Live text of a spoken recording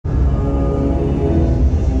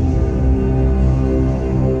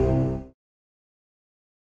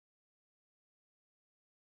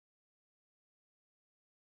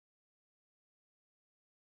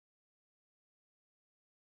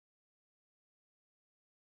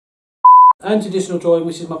and traditional drawing,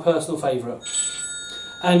 which is my personal favourite.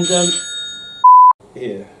 And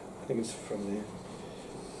yeah, I think it's from there.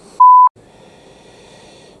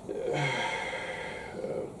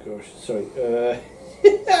 Oh gosh, sorry.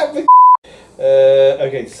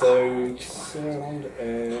 Okay, so sound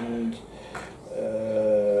and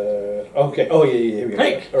okay. Oh yeah, here we go.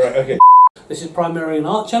 Hey. All right, okay. this is primarily an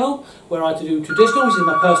art channel where I do traditional, which is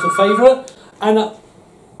my personal favourite, and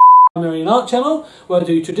primarily an art channel where I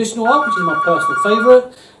do traditional art, which is my personal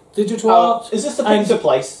favourite. Digital art. Is this the pizza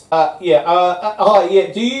place? Yeah. Hi.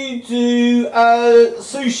 Yeah. Do you do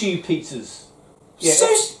sushi pizzas? Yeah.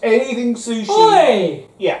 Anything sushi? Oi!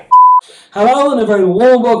 Yeah. Hello and a very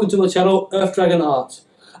warm welcome to my channel, Erfdragon Art.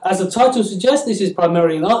 As the title suggests, this is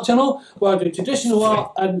primarily an art channel where I do traditional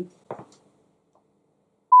art and...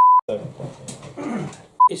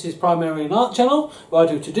 This is primarily an art channel where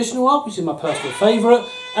I do traditional art, which is my personal favourite,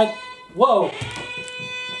 and... Whoa!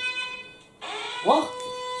 What?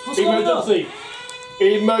 What's Emergency!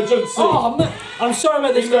 Emergency! Oh, I'm sorry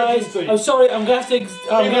about this, guys. I'm sorry, I'm going to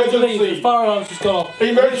have to leave. The fire alarm's just gone off.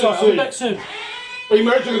 Emergency! I'll be back soon.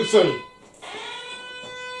 Emergency!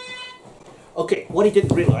 Okay, what he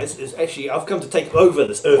didn't realise is actually I've come to take over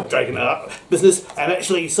this Erfdragon art business and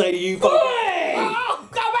actually say to you folks... Oh,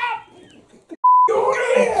 come out!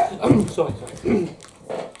 Sorry.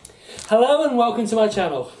 Hello and welcome to my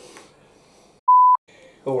channel.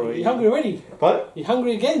 Alright. You hungry already? What? You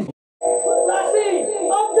hungry again? Lassie,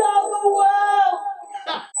 I'm down the well!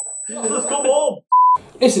 Let's go home!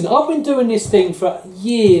 Listen, I've been doing this thing for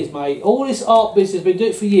years, mate. All this art business, I've been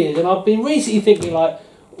doing it for years, and I've been recently thinking, like,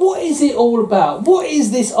 what is it all about? What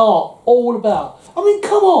is this art all about? I mean,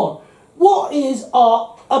 come on. What is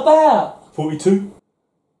art about? 42.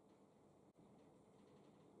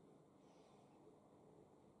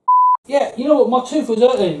 Yeah, you know what? My tooth was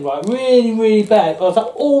hurting, right? Really, really bad. I was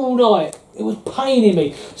like, all night. It was paining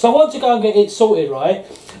me. So I wanted to go and get it sorted, right?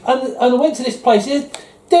 And I went to this place. It's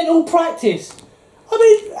dental practice. I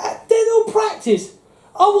mean, dental practice.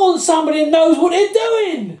 I want somebody that knows what they're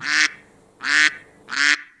doing.